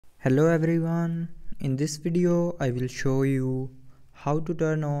Hello everyone, in this video I will show you how to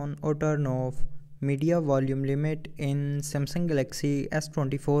turn on or turn off media volume limit in Samsung Galaxy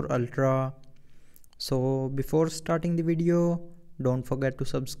S24 Ultra. So before starting the video, don't forget to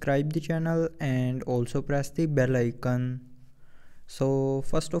subscribe the channel and also press the bell icon. So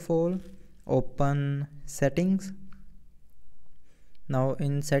first of all, open settings. Now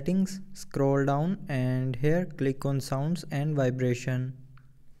in settings, scroll down and here click on sounds and vibration.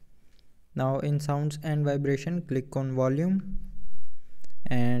 Now in sounds and vibration, click on volume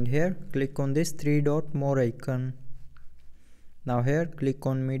and here click on this three dot more icon. Now here click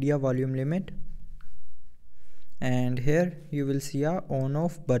on media volume limit and here you will see a on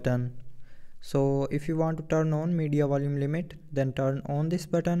off button. So if you want to turn on media volume limit, then turn on this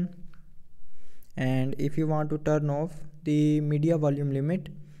button, and if you want to turn off the media volume limit,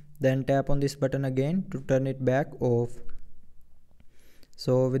 then tap on this button again to turn it back off.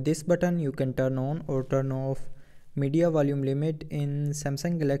 So with this button you can turn on or turn off media volume limit in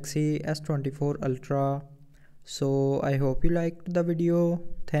Samsung Galaxy S24 Ultra. So I hope you liked the video.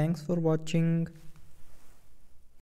 Thanks for watching.